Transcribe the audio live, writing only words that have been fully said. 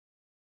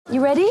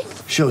You ready?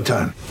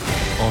 Showtime.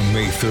 On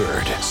May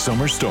 3rd,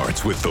 summer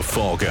starts with The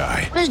Fall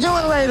Guy. Let's do it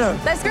later.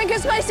 Let's drink a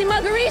spicy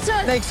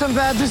margarita. Make some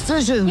bad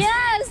decisions.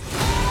 Yes!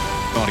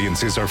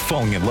 Audiences are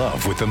falling in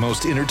love with the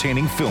most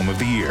entertaining film of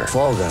the year.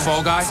 Fall Guy.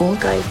 Fall Guy? Fall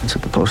Guy. That's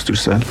what the poster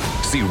said.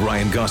 See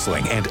Ryan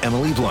Gosling and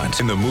Emily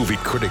Blunt in the movie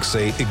critics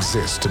say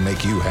exists to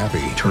make you happy.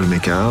 Trying to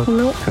make it out?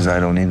 Nope. Because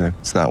I don't either.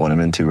 It's not what I'm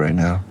into right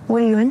now.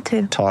 What are you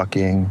into?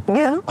 Talking.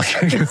 Yeah.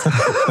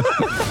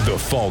 The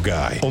Fall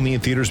Guy. Only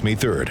in theaters May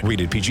 3rd.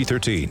 Rated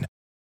PG-13.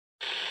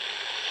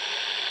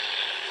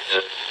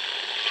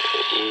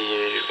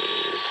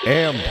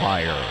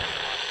 Empire.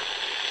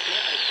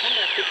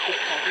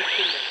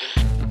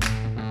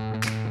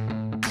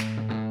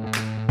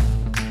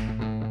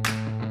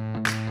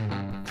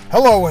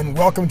 Hello and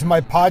welcome to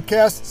my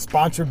podcast,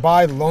 sponsored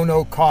by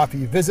Lono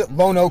Coffee. Visit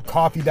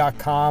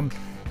lonocoffee.com.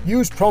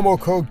 Use promo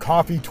code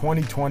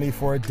COFFEE2020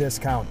 for a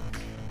discount.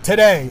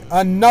 Today,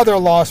 another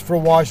loss for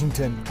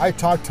Washington. I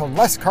talked to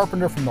Les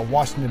Carpenter from the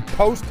Washington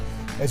Post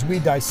as we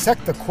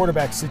dissect the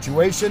quarterback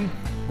situation.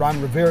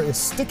 Ron Rivera is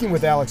sticking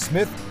with Alex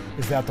Smith.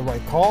 Is that the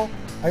right call?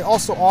 I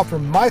also offer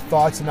my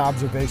thoughts and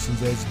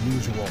observations as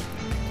usual.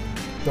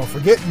 Don't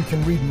forget, you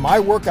can read my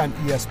work on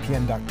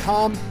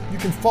ESPN.com. You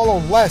can follow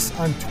Les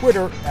on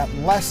Twitter at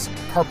Les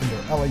Carpenter,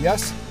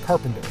 L-A-S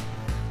Carpenter.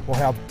 We'll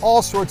have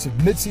all sorts of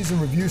midseason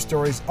review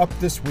stories up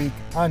this week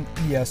on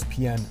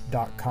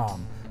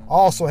ESPN.com. I'll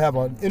also have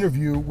an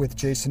interview with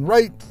Jason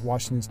Wright,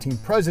 Washington's team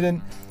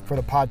president, for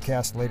the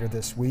podcast later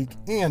this week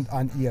and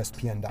on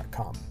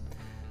ESPN.com.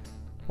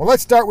 Well,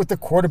 let's start with the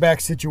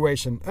quarterback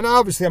situation. And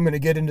obviously I'm going to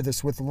get into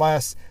this with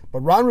Les,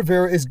 but Ron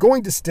Rivera is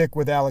going to stick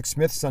with Alex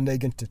Smith Sunday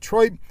against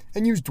Detroit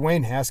and use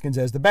Dwayne Haskins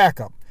as the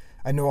backup.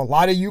 I know a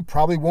lot of you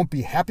probably won't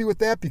be happy with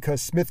that because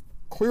Smith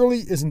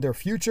clearly isn't their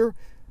future,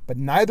 but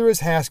neither is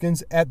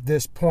Haskins at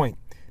this point.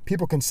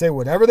 People can say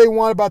whatever they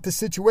want about the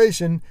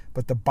situation,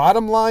 but the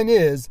bottom line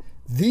is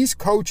these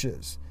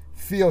coaches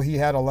feel he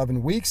had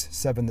 11 weeks,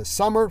 7 this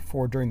summer,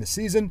 4 during the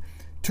season,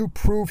 to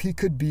prove he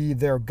could be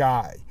their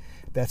guy.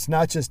 That's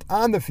not just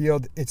on the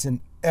field, it's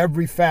in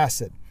every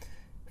facet.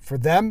 For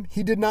them,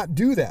 he did not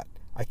do that.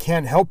 I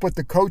can't help what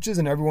the coaches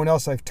and everyone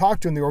else I've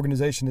talked to in the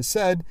organization has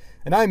said,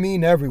 and I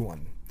mean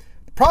everyone.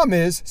 The problem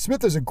is,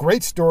 Smith is a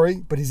great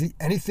story, but is he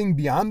anything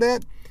beyond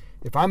that?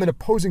 If I'm an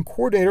opposing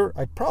coordinator,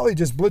 I'd probably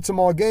just blitz him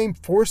all game,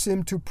 force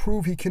him to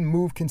prove he can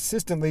move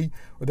consistently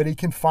or that he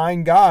can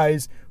find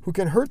guys who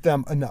can hurt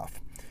them enough.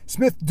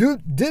 Smith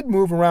did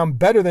move around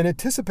better than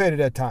anticipated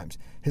at times.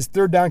 His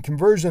third down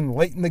conversion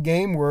late in the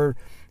game where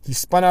he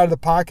spun out of the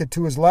pocket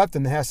to his left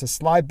and has to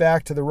slide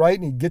back to the right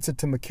and he gets it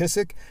to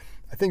McKissick.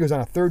 I think it was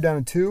on a 3rd down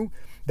and 2.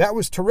 That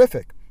was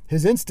terrific.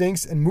 His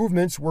instincts and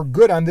movements were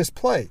good on this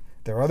play.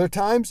 There are other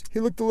times he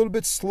looked a little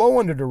bit slow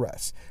under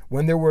duress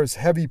when there was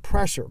heavy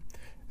pressure.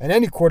 And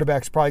any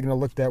quarterback's probably going to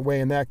look that way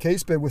in that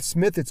case, but with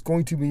Smith it's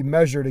going to be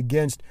measured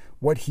against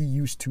what he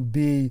used to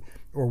be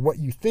or what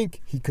you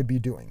think he could be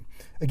doing.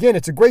 Again,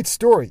 it's a great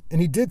story, and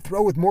he did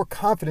throw with more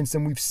confidence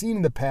than we've seen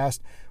in the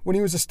past when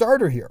he was a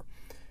starter here.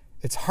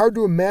 It's hard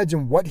to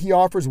imagine what he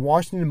offers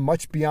Washington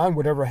much beyond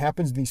whatever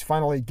happens in these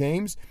final 8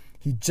 games.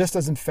 He just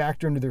doesn't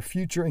factor into their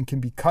future and can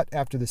be cut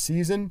after the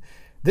season.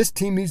 This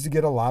team needs to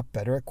get a lot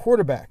better at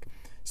quarterback.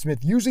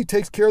 Smith usually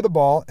takes care of the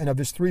ball, and of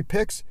his 3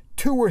 picks,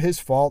 2 were his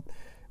fault.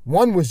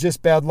 1 was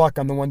just bad luck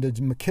on the one to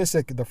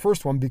McKissick, the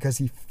first one, because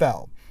he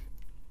fell.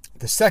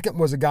 The second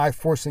was a guy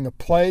forcing a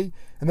play,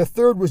 and the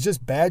third was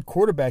just bad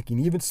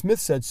quarterbacking. Even Smith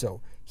said so.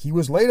 He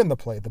was late on the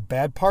play. The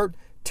bad part,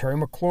 Terry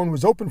McLaurin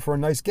was open for a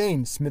nice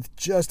gain. Smith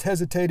just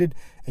hesitated,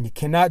 and you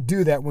cannot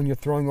do that when you're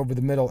throwing over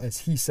the middle,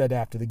 as he said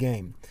after the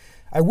game.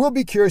 I will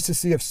be curious to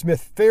see if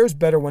Smith fares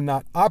better when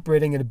not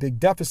operating at a big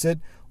deficit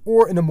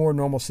or in a more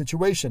normal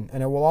situation.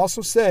 And I will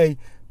also say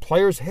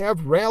players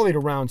have rallied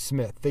around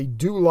Smith. They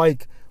do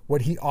like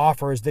what he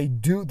offers. They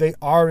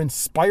are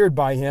inspired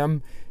by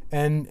him.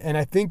 And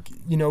I think,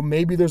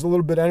 maybe there's a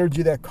little bit of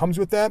energy that comes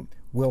with that.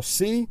 We'll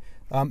see.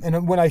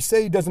 And when I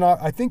say he doesn't,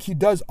 I think he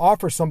does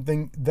offer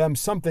something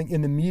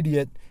in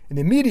the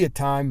immediate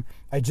time.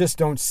 I just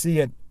don't see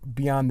it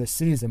beyond this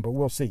season, but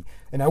we'll see.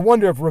 And I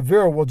wonder if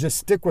Rivera will just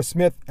stick with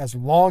Smith as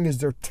long as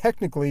they're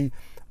technically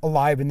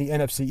alive in the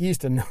NFC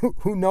East, and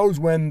who knows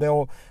when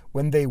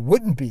they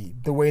wouldn't be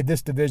the way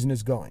this division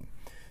is going.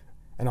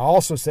 And I'll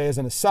also say as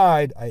an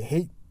aside, I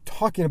hate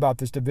talking about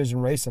this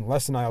division race, and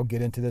Les and I will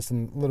get into this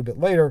in a little bit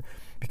later,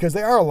 because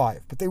they are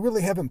alive, but they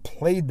really haven't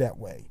played that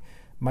way.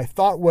 My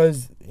thought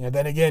was,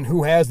 then again,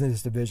 who has in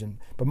this division?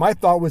 But my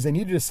thought was they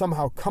needed to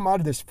somehow come out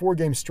of this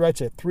 4-game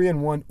stretch at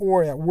 3-1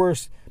 or at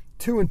worst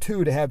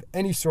 2-2 to have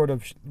any sort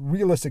of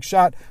realistic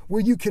shot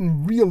where you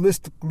can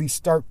realistically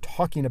start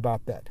talking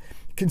about that.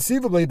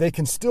 Conceivably, they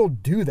can still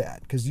do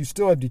that because you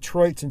still have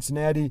Detroit,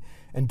 Cincinnati,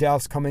 and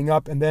Dallas coming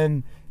up, and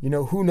then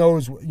who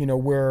knows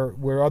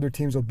where other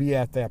teams will be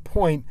at that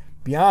point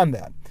beyond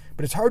that.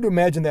 But it's hard to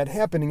imagine that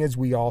happening, as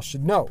we all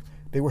should know.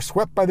 They were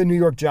swept by the New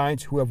York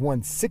Giants, who have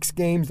won 6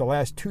 games the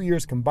last 2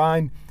 years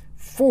combined.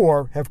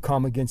 4 have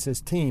come against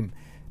this team.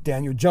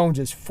 Daniel Jones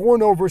is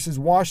 4-0 versus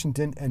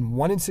Washington and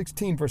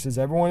 1-16 versus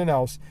everyone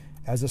else.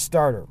 as a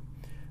starter,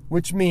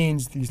 which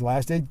means these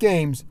last 8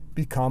 games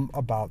become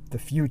about the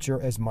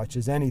future as much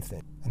as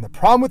anything. And the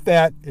problem with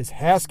that is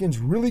Haskins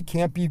really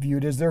can't be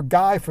viewed as their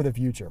guy for the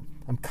future.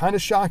 I'm kind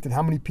of shocked at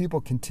how many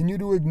people continue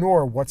to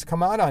ignore what's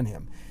come out on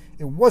him.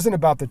 It wasn't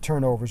about the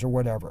turnovers or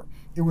whatever.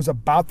 It was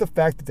about the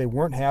fact that they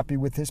weren't happy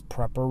with his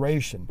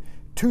preparation.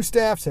 2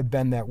 staffs have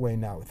been that way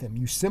now with him.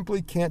 You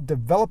simply can't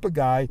develop a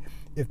guy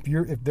if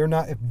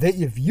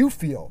you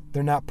feel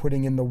they're not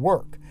putting in the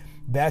work.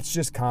 That's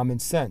just common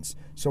sense.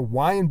 So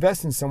why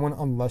invest in someone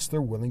unless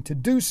they're willing to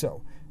do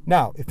so?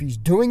 Now, if he's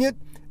doing it,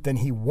 then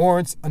he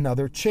warrants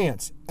another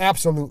chance.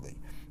 Absolutely.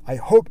 I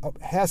hope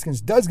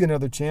Haskins does get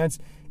another chance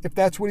if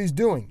that's what he's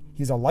doing.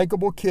 He's a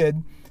likable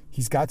kid.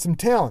 He's got some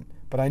talent.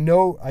 But I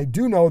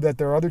do know that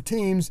there are other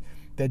teams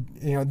that,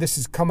 this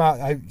has come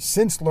out. I've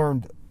since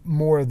learned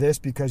more of this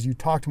because you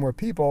talk to more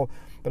people.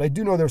 But I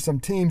do know there's some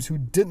teams who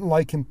didn't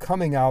like him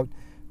coming out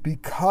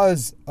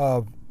because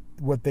of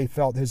what they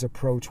felt his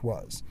approach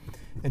was.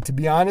 And to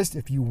be honest,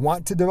 if you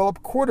want to develop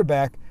a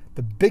quarterback,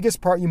 the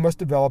biggest part you must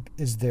develop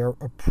is their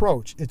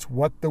approach. It's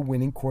what the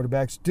winning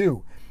quarterbacks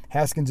do.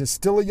 Haskins is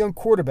still a young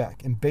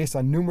quarterback, and based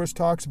on numerous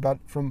talks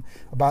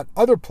about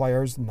other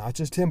players, not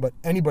just him, but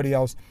anybody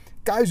else,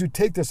 guys who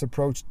take this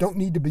approach don't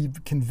need to be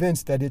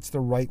convinced that it's the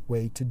right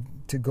way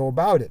to go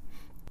about it.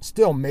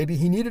 Still, maybe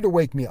he needed to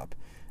wake me up.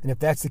 And if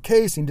that's the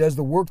case and he does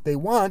the work they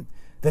want,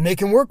 then they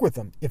can work with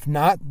him. If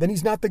not, then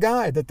he's not the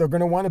guy that they're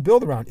going to want to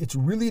build around. It's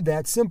really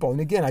that simple.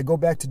 And again, I go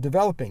back to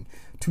developing.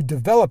 To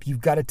develop, you've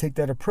got to take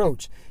that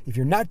approach. If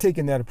you're not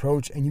taking that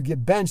approach and you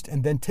get benched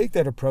and then take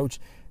that approach,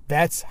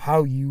 that's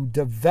how you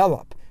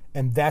develop.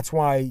 And that's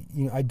why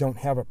I don't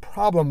have a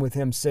problem with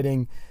him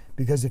sitting,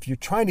 because if you're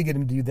trying to get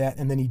him to do that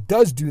and then he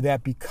does do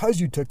that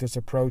because you took this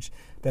approach,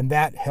 then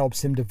that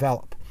helps him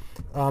develop.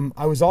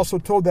 I was also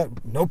told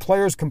that no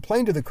players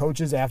complained to the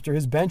coaches after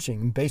his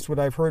benching. And based on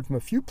what I've heard from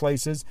a few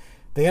places,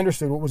 they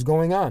understood what was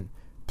going on.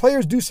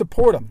 Players do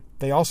support him.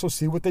 They also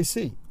see what they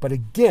see. But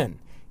again,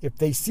 if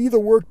they see the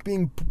work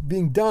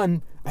being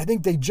done, I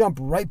think they jump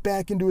right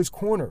back into his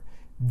corner.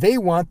 They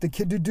want the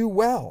kid to do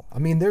well. I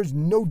mean, there's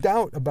no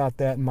doubt about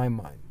that in my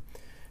mind.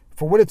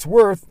 For what it's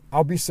worth,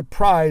 I'd be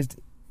surprised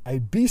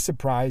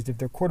if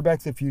their quarterback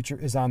of the future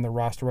is on the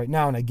roster right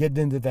now. And I get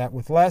into that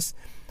with Les.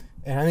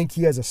 And I think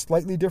he has a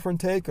slightly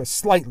different take,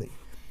 slightly.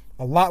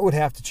 A lot would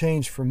have to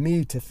change for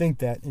me to think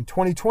that. In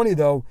 2020,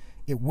 though,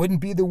 it wouldn't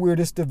be the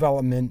weirdest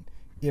development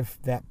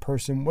if that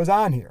person was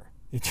on here.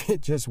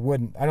 It just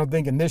wouldn't. I don't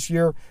think in this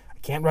year, I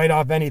can't write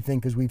off anything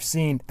because we've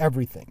seen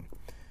everything.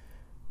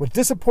 What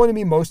disappointed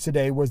me most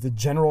today was the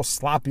general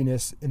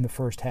sloppiness in the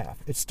first half.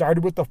 It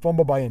started with the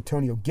fumble by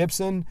Antonio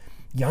Gibson,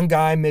 young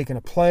guy making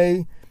a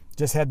play,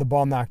 just had the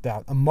ball knocked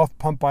out. A muff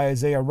punt by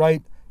Isaiah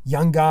Wright,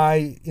 young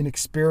guy,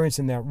 inexperienced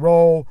in that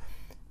role,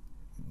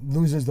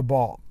 loses the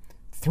ball.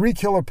 3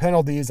 killer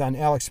penalties on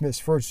Alex Smith's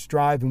first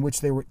drive in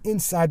which they were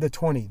inside the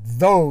 20.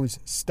 Those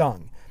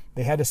stung.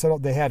 They had a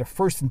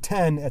 1st and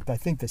 10 at, I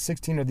think, the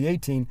 16 or the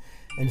 18,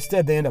 and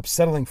instead they end up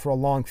settling for a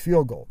long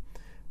field goal.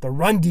 The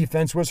run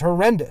defense was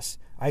horrendous.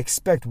 I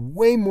expect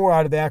way more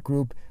out of that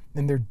group,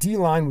 and their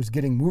D-line was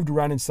getting moved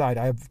around inside.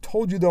 I've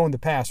told you, though, in the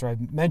past, or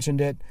I've mentioned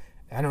it,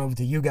 I don't know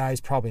to you guys,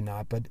 probably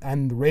not, but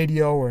on the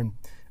radio or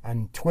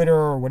on Twitter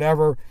or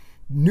whatever,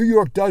 New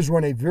York does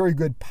run a very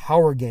good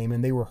power game,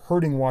 and they were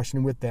hurting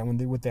Washington with that.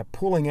 With that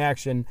pulling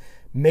action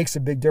makes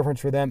a big difference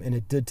for them, and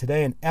it did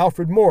today. And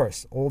Alfred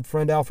Morris, old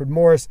friend Alfred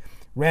Morris,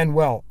 ran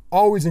well.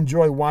 Always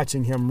enjoy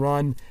watching him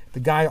run. The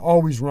guy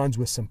always runs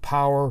with some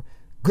power,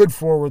 good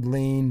forward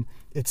lean,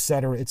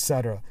 etc.,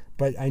 etc.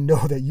 But I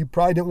know that you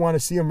probably didn't want to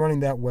see him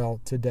running that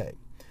well today.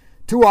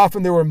 Too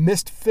often there were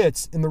missed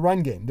fits in the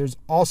run game. There's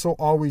also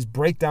always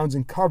breakdowns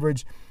in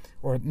coverage,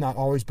 or not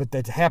always, but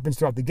that happens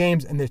throughout the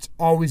games, and it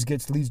always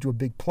leads to a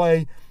big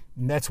play,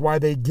 and that's why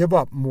they give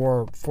up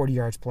more 40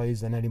 yards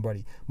plays than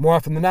anybody. More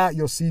often than not,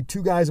 you'll see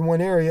 2 guys in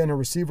one area and a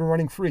receiver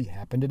running free.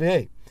 Happened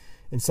today.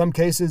 In some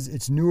cases,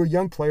 it's newer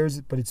young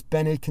players, but it's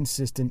been a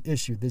consistent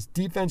issue. This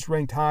defense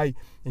ranked high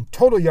in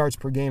total yards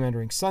per game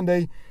entering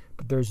Sunday,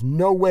 but there's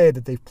no way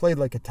that they've played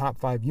like a top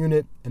 5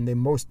 unit, and they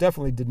most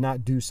definitely did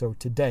not do so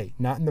today,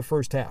 not in the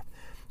first half.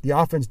 The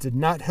offense did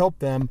not help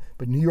them,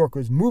 but New York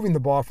was moving the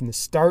ball from the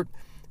start.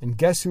 And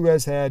guess who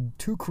has had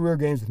 2 career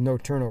games with no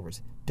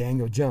turnovers?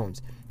 Daniel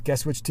Jones.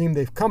 Guess which team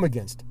they've come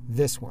against?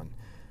 This one.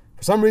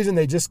 For some reason,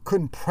 they just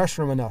couldn't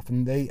pressure him enough.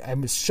 And I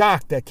was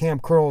shocked that Cam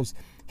Curl's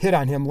hit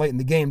on him late in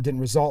the game didn't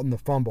result in the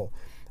fumble.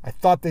 I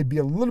thought they'd be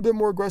a little bit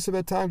more aggressive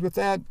at times with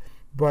that,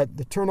 but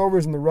the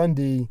turnovers in the run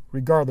D,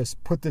 regardless,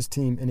 put this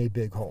team in a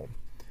big hole.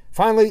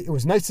 Finally, it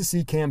was nice to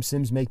see Cam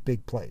Sims make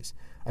big plays.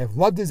 I've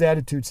loved his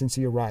attitude since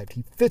he arrived.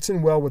 He fits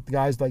in well with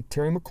guys like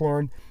Terry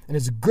McLaurin and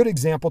is a good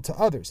example to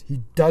others.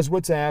 He does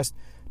what's asked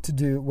to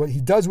do, what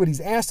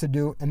he's asked to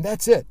do, and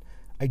that's it.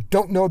 I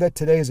don't know that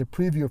today is a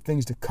preview of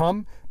things to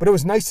come, but it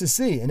was nice to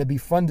see, and it'd be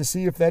fun to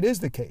see if that is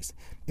the case.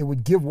 It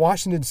would give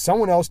Washington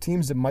someone else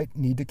teams that might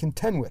need to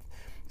contend with.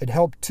 It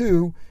helped,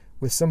 too,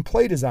 with some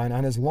play design.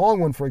 On his long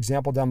one, for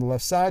example, down the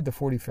left side, the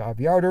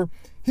 45-yarder,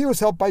 he was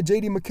helped by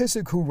J.D.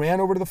 McKissick, who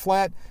ran over to the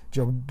flat.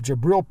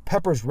 Jabril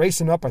Peppers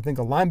racing up. I think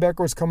a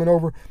linebacker was coming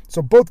over.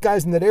 So both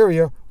guys in that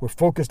area were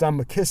focused on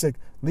McKissick,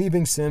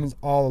 leaving Sims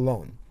all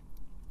alone.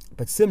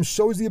 But Sims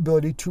shows the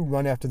ability to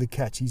run after the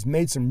catch. He's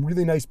made some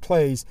really nice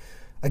plays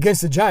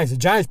against the Giants. The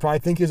Giants probably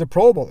think he's a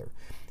Pro Bowler.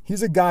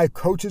 He's a guy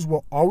coaches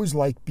will always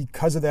like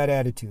because of that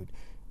attitude.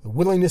 The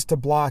willingness to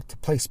block, to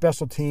play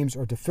special teams,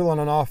 or to fill in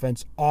on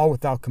offense, all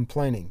without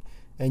complaining.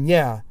 And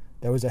yeah,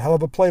 that was a hell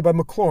of a play by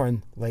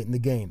McLaurin late in the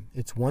game.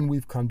 It's one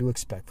we've come to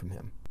expect from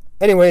him.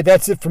 Anyway,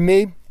 that's it from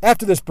me.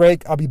 After this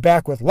break, I'll be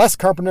back with Les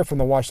Carpenter from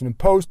the Washington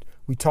Post.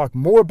 We talk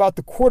more about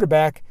the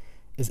quarterback.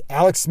 Is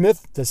Alex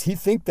Smith, does he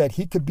think that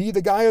he could be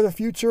the guy of the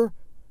future?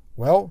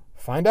 Well,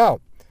 find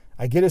out.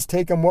 I get his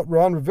take on what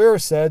Ron Rivera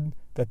said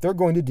that they're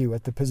going to do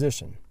at the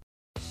position.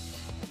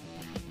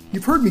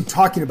 You've heard me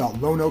talking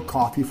about Lone Oak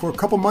Coffee for a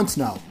couple months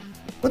now.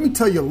 Let me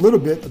tell you a little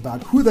bit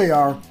about who they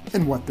are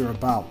and what they're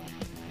about.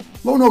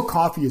 Lone Oak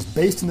Coffee is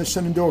based in the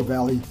Shenandoah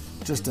Valley,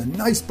 just a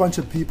nice bunch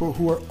of people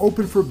who are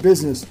open for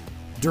business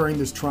during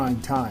this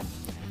trying time.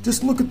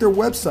 Just look at their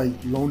website,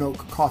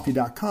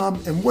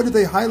 loneoakcoffee.com, and what do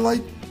they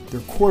highlight?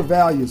 Their core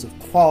values of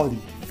quality,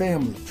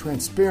 family,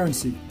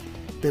 transparency.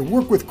 They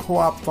work with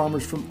co-op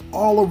farmers from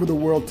all over the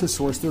world to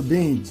source their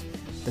beans.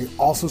 They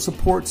also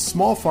support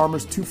small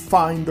farmers to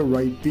find the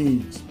right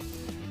beans.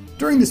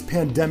 During this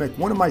pandemic,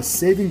 one of my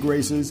saving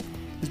graces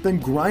has been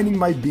grinding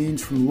my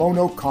beans from Lone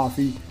Oak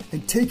Coffee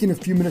and taking a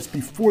few minutes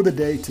before the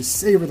day to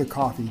savor the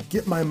coffee,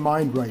 get my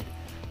mind right.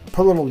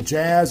 Put a little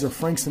jazz or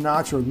Frank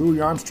Sinatra or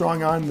Louis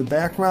Armstrong on in the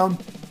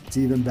background, it's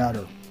even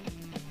better.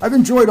 I've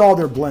enjoyed all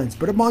their blends,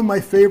 but among my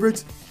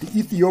favorites, the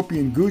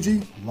Ethiopian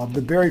Guji, love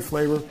the berry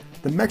flavor,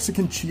 the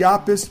Mexican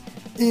Chiapas,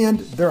 and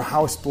their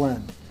house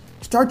blend.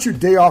 Start your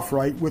day off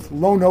right with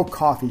Lone Oak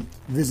Coffee.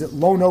 Visit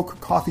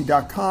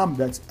loneoakcoffee.com,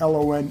 that's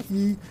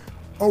LONEOAK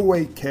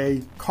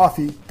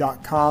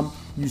coffee.com.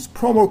 Use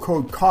promo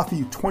code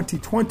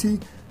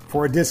COFFEE2020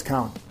 for a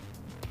discount.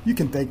 You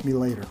can thank me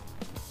later.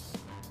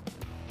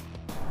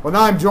 Well,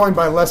 now I'm joined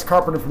by Les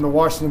Carpenter from the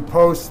Washington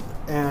Post.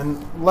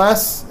 And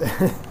Les,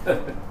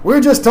 we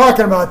were just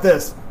talking about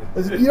this.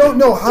 You don't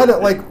know how to,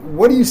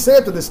 what do you say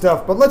after this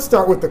stuff? But let's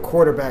start with the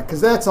quarterback,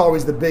 because that's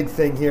always the big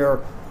thing here.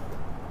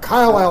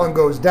 Kyle Allen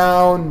goes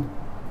down.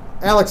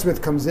 Alex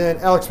Smith comes in.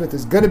 Alex Smith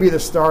is going to be the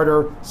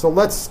starter. So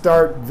let's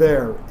start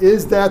there.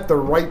 Is that the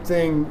right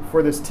thing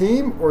for this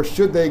team, or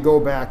should they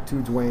go back to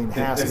Dwayne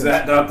Haskins? Is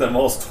that not the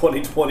most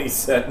 2020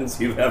 sentence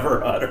you've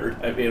ever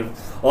uttered? I mean,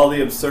 all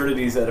the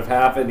absurdities that have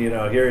happened,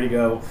 here you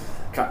go.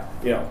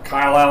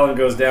 Kyle Allen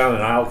goes down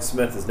and Alex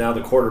Smith is now the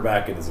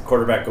quarterback and is the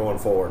quarterback going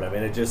forward. I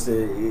mean,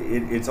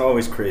 it's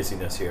always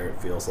craziness here, it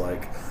feels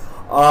like.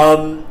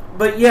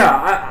 But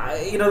yeah,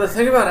 the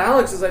thing about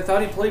Alex is I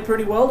thought he played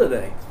pretty well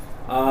today.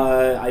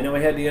 I know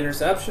he had the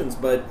interceptions,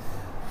 but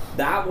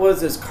that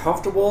was as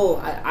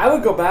comfortable. I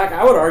would go back.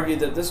 I would argue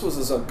that this was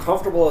as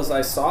uncomfortable as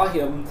I saw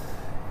him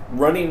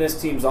running this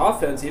team's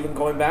offense, even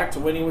going back to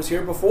when he was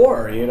here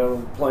before,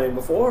 playing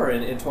before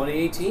in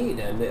 2018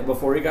 and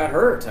before he got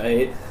hurt.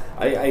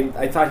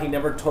 I thought he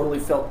never totally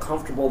felt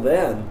comfortable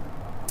then.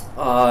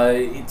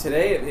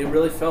 Today, it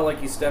really felt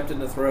like he stepped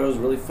into throws,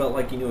 really felt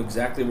like he knew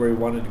exactly where he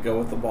wanted to go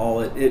with the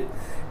ball.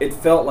 It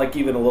felt like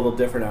even a little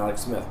different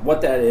Alex Smith.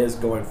 What that is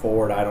going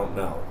forward, I don't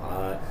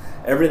know.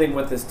 Everything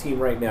with this team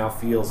right now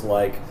feels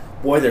like,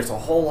 boy, there's a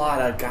whole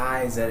lot of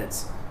guys that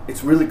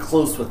it's really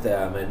close with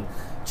them, and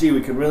gee,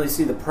 we can really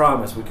see the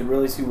promise, we can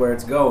really see where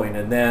it's going,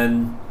 and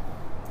then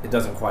it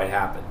doesn't quite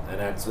happen. And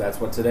that's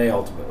what today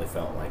ultimately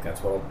felt like.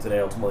 That's what today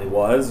ultimately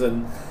was,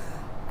 and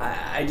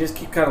I just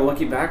keep kind of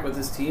looking back with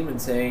this team and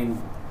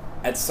saying,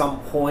 at some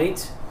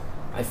point,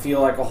 I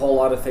feel like a whole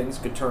lot of things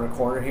could turn a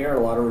corner here. A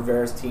lot of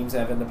Rivera's teams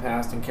have in the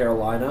past in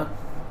Carolina,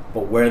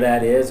 but where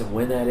that is and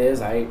when that is,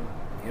 I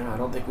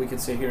don't think we can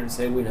sit here and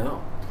say we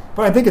know.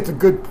 But I think it's a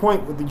good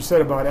point what you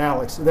said about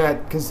Alex,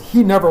 that because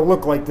he never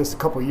looked like this a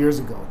couple years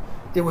ago.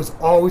 It was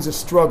always a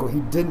struggle.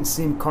 He didn't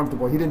seem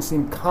comfortable. He didn't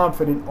seem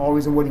confident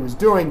always in what he was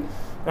doing.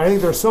 And I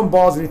think there are some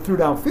balls that he threw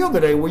downfield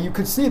today where you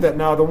could see that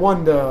now.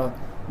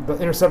 The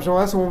interception,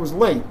 last one was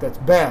late. That's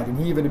bad, and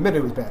he even admitted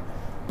it was bad.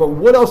 But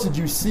what else did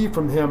you see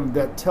from him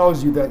that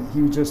tells you that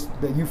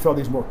that you felt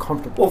he was more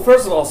comfortable? Well,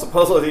 first of all,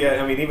 supposedly,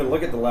 even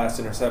look at the last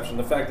interception.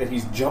 The fact that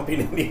he's jumping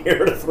in the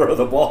air to throw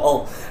the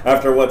ball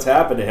after what's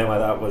happened to him, I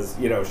thought was,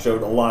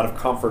 showed a lot of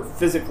comfort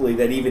physically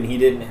that even he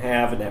didn't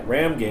have in that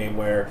Ram game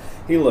where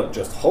he looked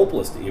just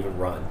hopeless to even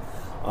run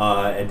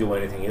and do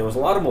anything. There was a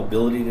lot of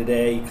mobility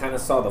today. You kind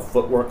of saw the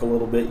footwork a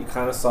little bit. You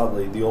kind of saw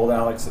the old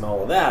Alex and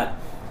all of that.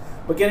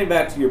 But getting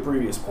back to your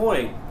previous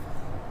point,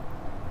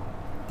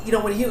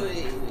 when he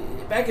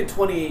back in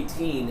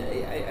 2018,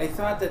 I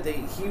thought that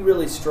he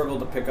really struggled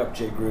to pick up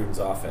Jay Gruden's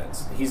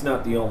offense. He's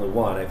not the only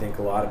one. I think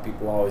a lot of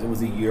people it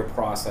was a year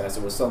process.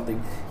 It was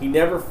something, he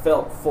never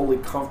felt fully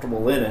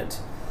comfortable in it.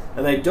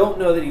 And I don't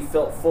know that he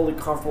felt fully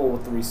comfortable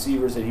with the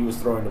receivers that he was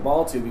throwing the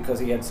ball to because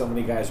he had so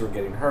many guys who were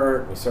getting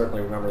hurt. We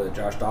certainly remember that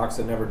Josh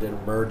Doxson never did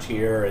emerge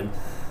here. And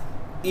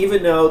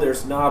even though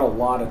there's not a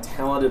lot of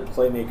talented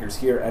playmakers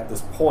here at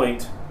this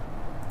point,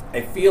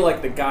 I feel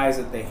like the guys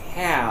that they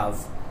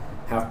have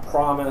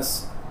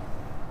promise.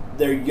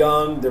 They're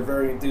young. They're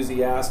very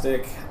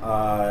enthusiastic.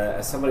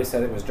 As somebody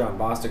said, it was John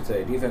Bostic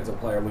today, defensive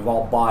player. We've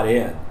all bought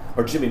in,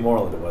 or Jimmy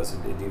Moreland it was, a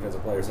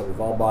defensive player. So we've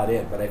all bought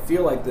in. But I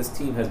feel like this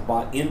team has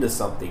bought into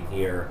something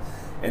here,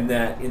 and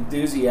that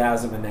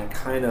enthusiasm and that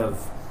kind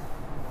of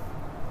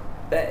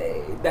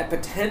that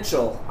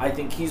potential, I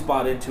think he's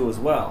bought into as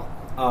well.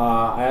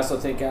 I also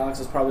think Alex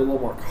is probably a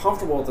little more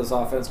comfortable with this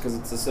offense because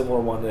it's a similar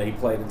one that he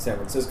played in San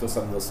Francisco.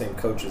 Some of those same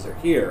coaches are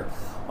here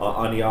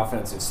on the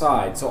offensive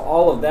side. So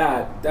all of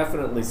that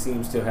definitely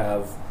seems to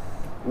have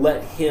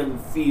let him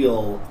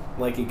feel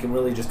like he can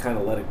really just kind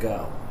of let it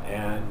go.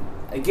 And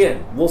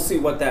again, we'll see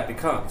what that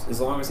becomes.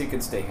 As long as he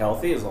can stay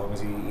healthy, as long as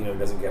he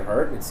doesn't get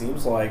hurt, and it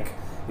seems like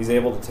he's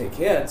able to take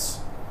hits.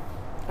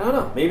 I don't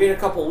know. Maybe in a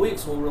couple of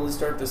weeks we'll really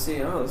start to see,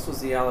 this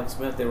was the Alex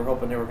Smith they were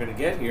hoping they were going to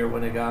get here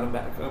when they got him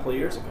back a couple of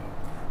years ago.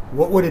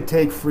 What would it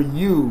take for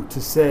you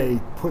to say,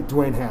 put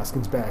Dwayne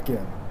Haskins back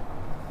in?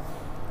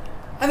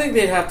 I think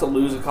they'd have to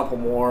lose a couple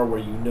more where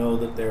you know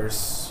that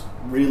there's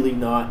really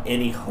not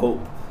any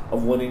hope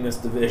of winning this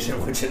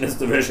division, which in this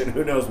division,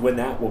 who knows when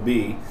that will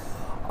be.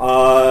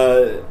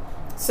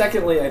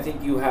 Secondly, I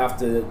think you have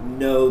to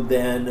know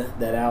then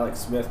that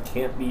Alex Smith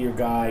can't be your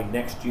guy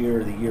next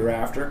year or the year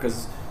after,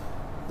 because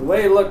the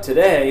way he looked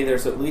today,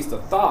 there's at least a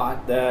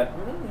thought that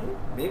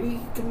maybe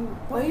he can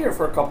play here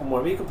for a couple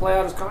more. Maybe he can play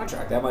out his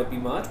contract. That might be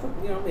much,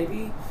 but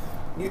maybe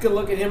you can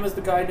look at him as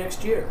the guy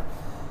next year.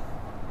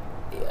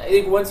 I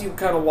think once you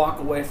kind of walk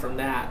away from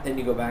that, then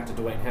you go back to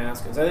Dwayne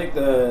Haskins. I think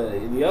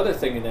the other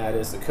thing in that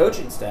is the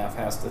coaching staff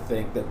has to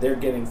think that they're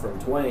getting from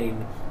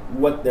Dwayne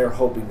what they're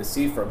hoping to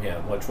see from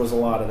him, which was a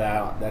lot of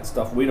that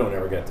stuff we don't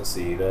ever get to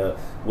see.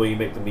 Will you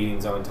make the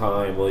meetings on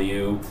time? Are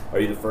you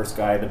the first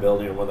guy in the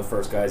building or one of the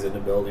first guys in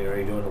the building? Are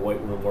you doing the weight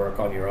room work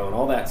on your own?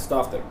 All that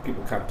stuff that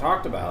people kind of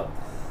talked about.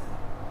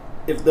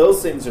 If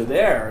those things are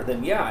there,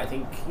 then yeah, I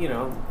think,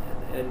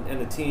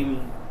 and the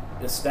team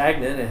is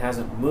stagnant, it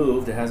hasn't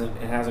moved, it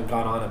hasn't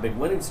gone on a big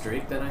winning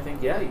streak, then I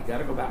think, yeah, you got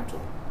to go back to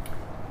him.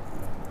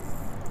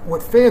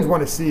 What fans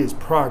want to see is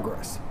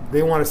progress.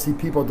 They want to see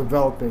people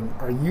developing.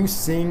 Are you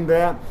seeing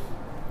that?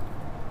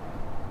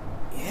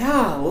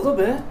 Yeah, a little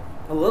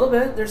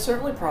bit. There's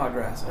certainly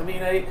progress. I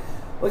mean,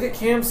 look at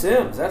Cam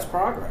Sims. That's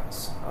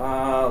progress.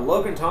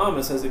 Logan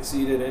Thomas has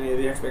exceeded any of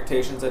the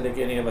expectations I think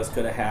any of us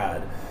could have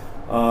had.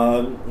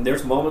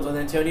 There's moments with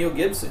Antonio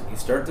Gibson. You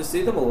start to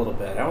see them a little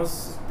bit. That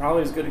was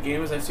probably as good a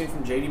game as I've seen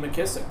from J.D.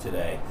 McKissick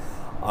today.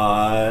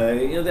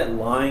 That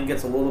line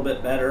gets a little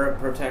bit better at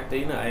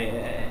protecting.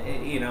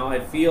 I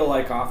feel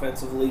like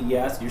offensively,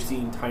 yes, you're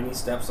seeing tiny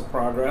steps of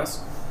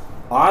progress.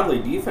 Oddly,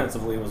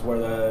 defensively was where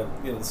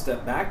the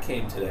step back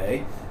came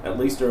today, at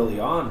least early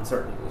on,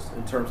 certainly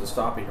in terms of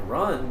stopping a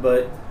run.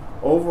 But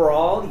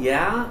overall,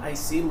 yeah, I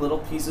see little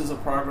pieces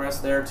of progress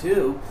there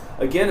too.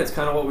 Again, it's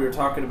kind of what we were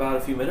talking about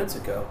a few minutes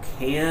ago.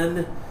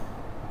 Can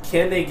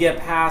they get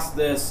past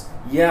this?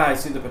 Yeah, I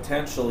see the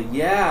potential.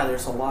 Yeah,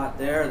 there's a lot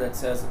there that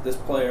says that this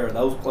player,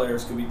 those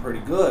players could be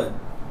pretty good,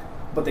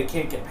 but they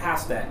can't get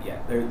past that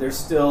yet. There's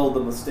still the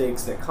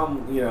mistakes that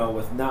come,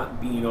 with not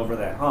being over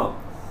that hump.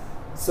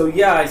 So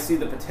yeah, I see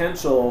the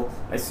potential.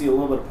 I see a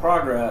little bit of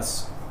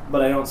progress,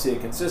 but I don't see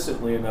it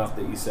consistently enough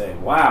that you say,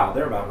 wow,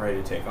 they're about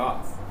ready to take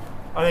off.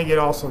 I think it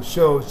also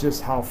shows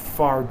just how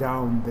far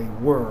down they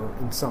were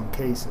in some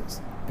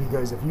cases.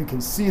 Because if you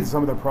can see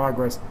some of the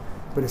progress,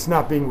 but it's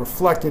not being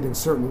reflected in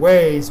certain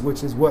ways,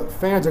 which is what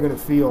fans are going to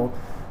feel,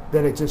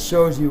 then it just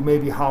shows you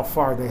maybe how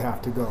far they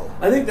have to go.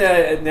 I think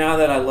that now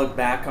that I look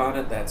back on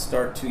it, that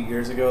start 2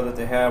 years ago that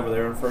they had where they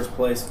were in first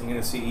place in the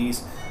NFC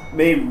East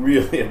may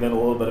really have been a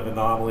little bit of an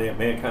anomaly. It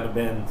may have kind of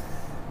been,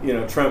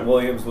 Trent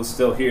Williams was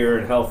still here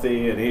and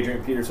healthy, and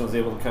Adrian Peterson was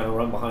able to kind of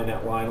run behind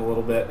that line a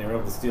little bit, and they were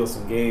able to steal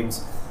some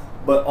games.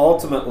 But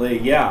ultimately,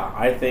 yeah,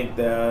 I think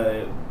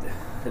that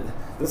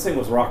this thing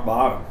was rock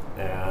bottom,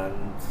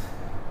 and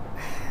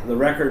the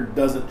record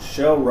doesn't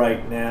show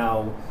right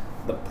now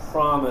the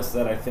promise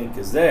that I think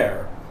is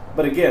there.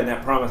 But again,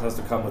 that promise has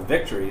to come with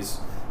victories,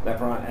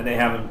 and they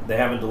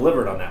haven't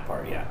delivered on that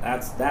part yet.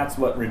 That's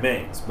what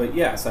remains. But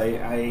yes,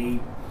 I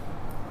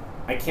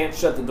can't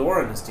shut the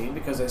door on this team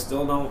because I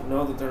still don't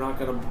know that they're not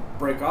going to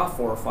break off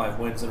 4 or 5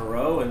 wins in a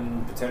row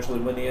and potentially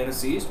win the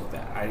NFC East with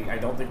that. I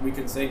don't think we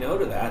can say no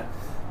to that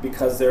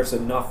because there's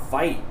enough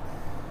fight.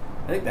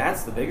 I think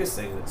that's the biggest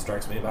thing that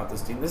strikes me about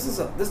this team.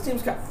 This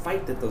team's got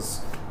fight that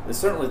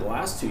certainly the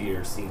last 2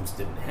 years teams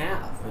didn't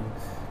have. And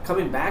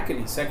coming back in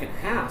these second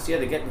halves, yeah,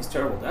 they get in these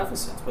terrible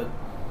deficits, but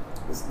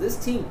this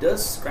team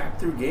does scrap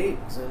through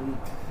games, and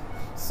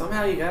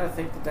somehow you got to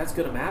think that that's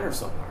going to matter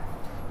somewhere.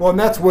 Well, and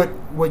that's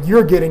what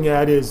you're getting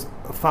at is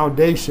a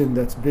foundation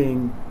that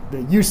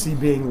you see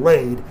being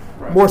laid,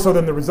 right, more so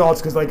than the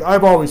results. Because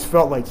I've always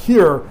felt like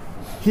here,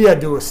 he had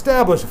to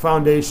establish a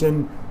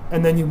foundation,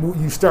 and then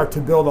you start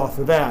to build off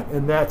of that,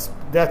 and that's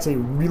a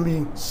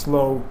really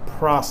slow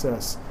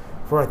process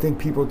for I think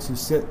people to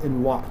sit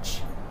and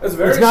watch. It's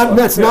very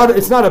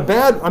It's not a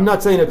bad. I'm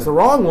not saying it's the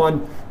wrong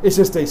one. It's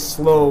just a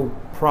slow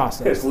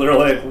process. It's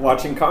literally like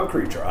watching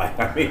concrete dry.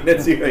 I mean,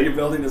 it's, you're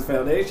building this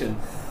foundation.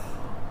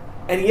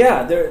 And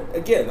yeah, there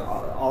again,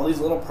 all these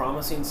little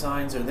promising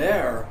signs are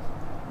there,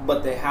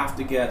 but they have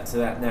to get to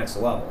that next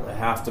level. They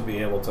have to be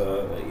able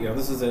to,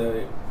 this is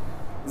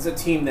a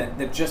team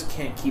that just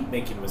can't keep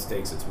making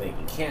mistakes it's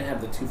making. Can't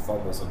have the 2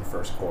 fumbles in the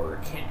first quarter.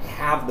 Can't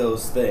have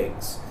those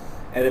things.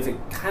 And if it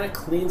kind of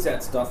cleans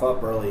that stuff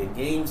up early in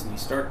games and you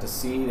start to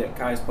see that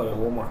guys play with a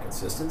little more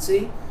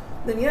consistency,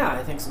 then yeah,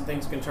 I think some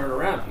things can turn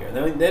around here.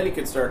 Then you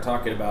can start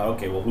talking about,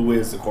 okay, well, who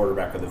is the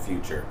quarterback of the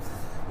future?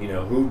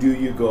 Who do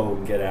you go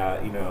and get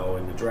at, in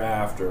the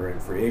draft or in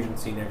free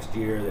agency next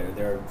year?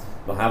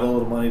 They'll have a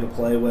little money to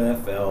play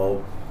with.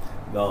 They'll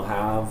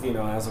have,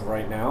 as of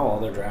right now, all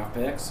their draft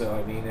picks. So,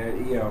 I mean,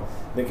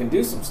 they can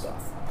do some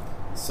stuff.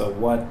 So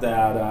what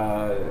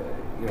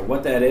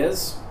that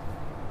is,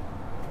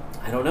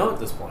 I don't know at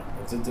this point.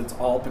 It's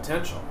all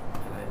potential.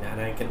 And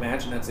I can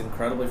imagine that's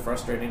incredibly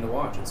frustrating to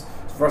watch. It's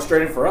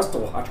frustrating for us to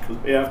watch because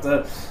we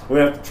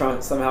have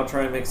to somehow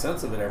try and make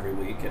sense of it every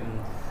week. And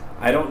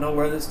I don't know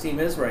where this team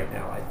is right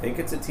now. I think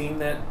it's a team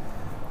that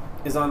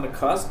is on the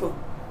cusp of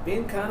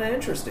being kind of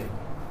interesting.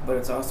 But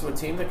it's also a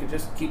team that could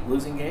just keep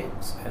losing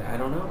games. I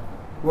don't know.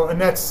 Well,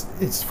 and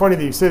it's funny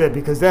that you say that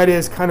because that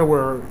is kind of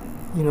where,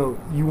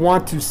 you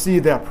want to see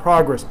that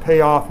progress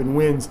pay off in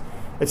wins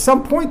at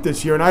some point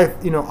this year. And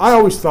I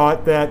always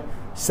thought that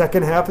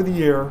second half of the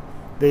year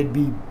they'd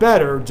be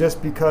better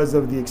just because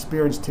of the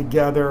experience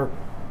together,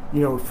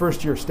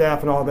 first year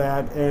staff and all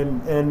that.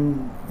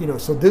 And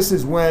so this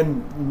is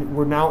when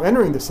we're now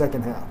entering the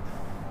second half.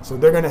 So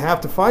they're going to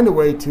have to find a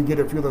way to get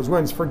a few of those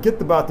wins.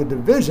 Forget about the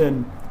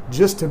division,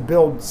 just to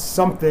build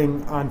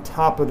something on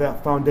top of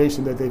that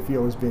foundation that they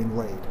feel is being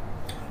laid.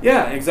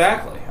 Yeah,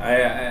 exactly.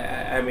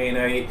 I mean,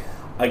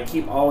 I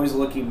keep always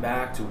looking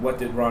back to what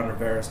did Ron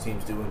Rivera's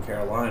teams do in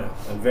Carolina.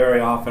 And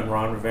very often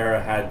Ron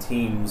Rivera had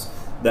teams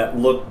that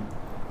looked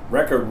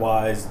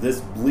record-wise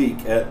this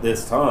bleak at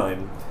this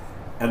time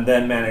and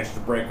then managed to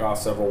break off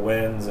several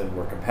wins and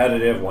were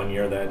competitive. One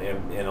year that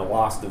in a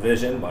lost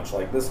division, much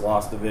like this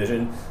lost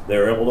division, they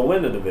were able to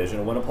win the division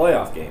and win a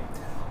playoff game.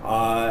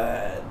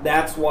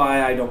 That's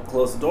why I don't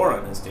close the door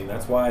on this team.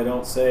 That's why I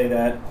don't say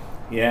that,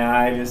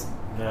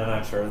 I'm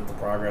not sure that the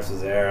progress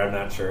is there. I'm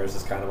not sure. It's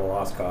just kind of a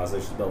lost cause.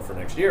 They should build for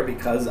next year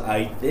because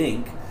I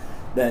think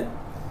that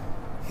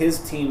his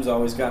team's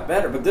always got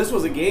better. But this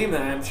was a game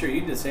that I'm sure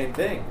you did the same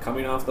thing.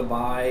 Coming off the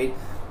bye,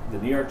 the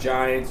New York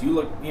Giants,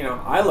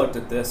 I looked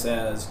at this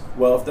as,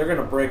 well, if they're going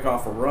to break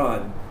off a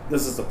run,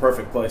 this is the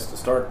perfect place to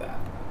start that.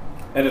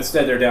 And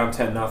instead they're down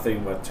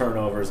 10-0 with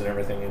turnovers and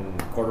everything, and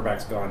the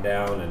quarterback's gone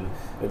down, and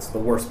it's the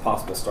worst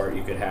possible start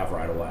you could have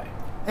right away.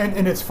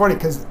 And it's funny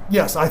because,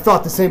 yes, I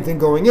thought the same thing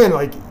going in.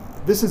 Like,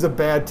 this is a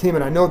bad team,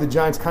 and I know the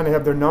Giants kind of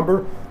have their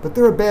number, but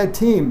they're a bad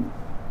team.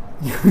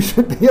 You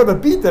should be able to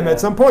beat them at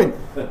some point.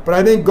 But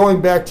I think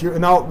going back to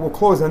we'll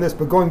close on this,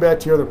 but going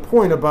back to your other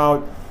point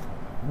about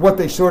what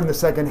they showed in the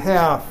second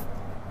half,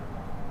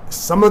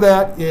 some of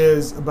that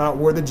is about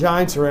where the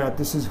Giants are at.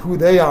 This is who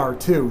they are,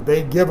 too.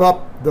 They give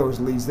up those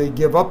leads. They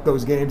give up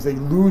those games. They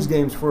lose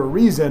games for a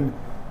reason.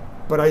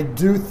 But I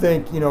do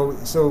think,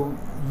 so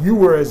you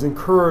were as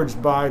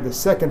encouraged by the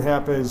second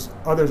half as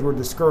others were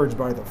discouraged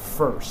by the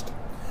first.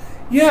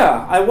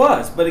 Yeah, I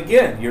was. But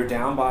again, you're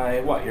down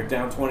by what? You're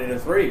down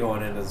 20-3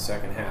 going into the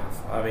second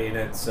half. I mean,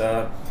 it's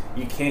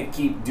you can't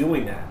keep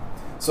doing that.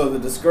 So the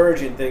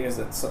discouraging thing is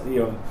that,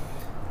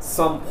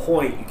 some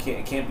point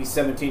it can't be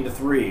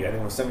 17-3. I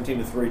think it was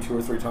 17-3 2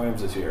 or 3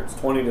 times this year. It's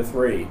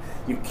 20-3.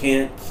 You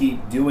can't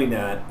keep doing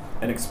that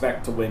and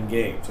expect to win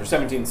games. Or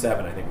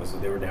 17-7, I think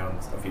they were down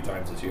a few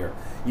times this year.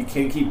 You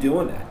can't keep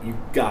doing that. You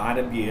got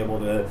to be able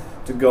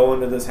to go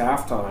into this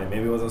halftime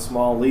maybe with a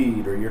small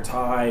lead, or you're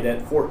tied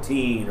at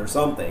 14 or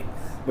something.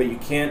 But you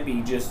can't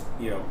be just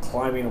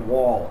climbing a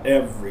wall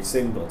every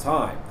single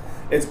time.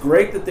 It's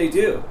great that they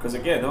do, because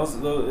again,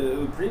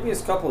 the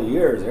previous couple of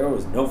years, there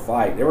was no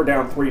fight. They were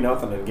down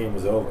 3-0 and the game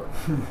was over.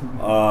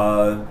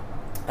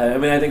 I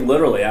mean, I think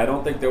literally, I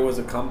don't think there was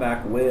a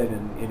comeback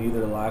win in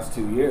either of the last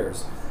 2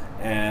 years.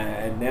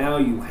 And now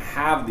you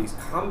have these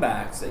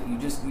comebacks that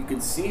you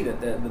can see that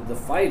the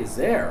fight is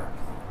there.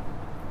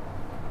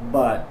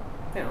 But,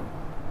 you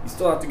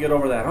still have to get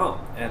over that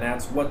hump. And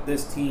that's what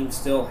this team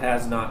still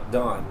has not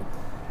done.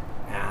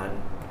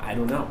 And I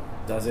don't know.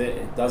 Does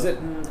it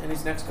in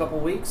these next couple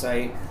of weeks?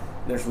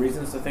 There's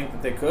reasons to think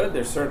that they could.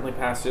 There's certainly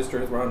past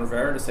history with Ron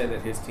Rivera to say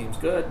that his team's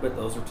good, but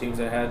those are teams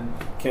that had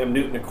Cam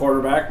Newton at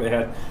quarterback.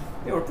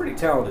 They were pretty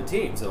talented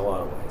teams in a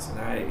lot of ways,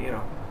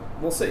 and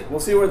we'll see.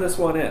 We'll see where this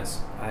one is.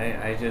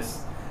 I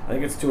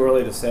think it's too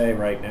early to say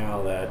right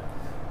now that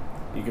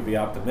you could be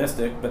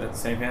optimistic, but at the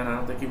same hand, I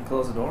don't think you can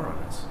close the door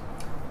on this.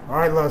 All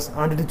right, Les,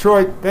 on to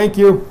Detroit. Thank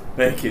you.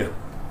 Thank you.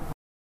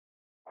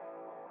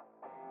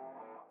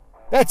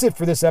 That's it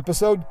for this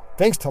episode.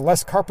 Thanks to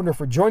Les Carpenter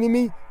for joining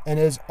me, and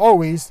as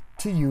always,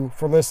 to you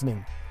for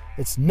listening.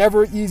 It's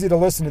never easy to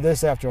listen to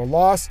this after a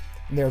loss,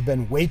 and there have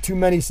been way too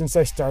many since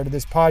I started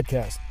this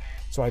podcast,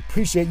 so I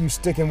appreciate you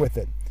sticking with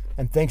it.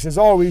 And thanks as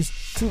always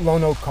to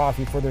Lone Oak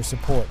Coffee for their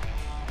support.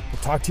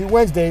 We'll talk to you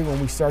Wednesday when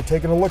we start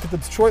taking a look at the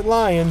Detroit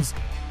Lions.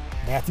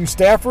 Matthew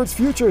Stafford's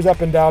future is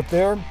up and out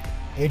there.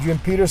 Adrian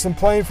Peterson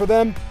playing for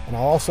them. And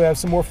I'll also have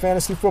some more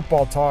fantasy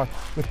football talk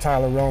with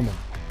Tyler Roman.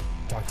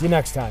 Talk to you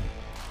next time.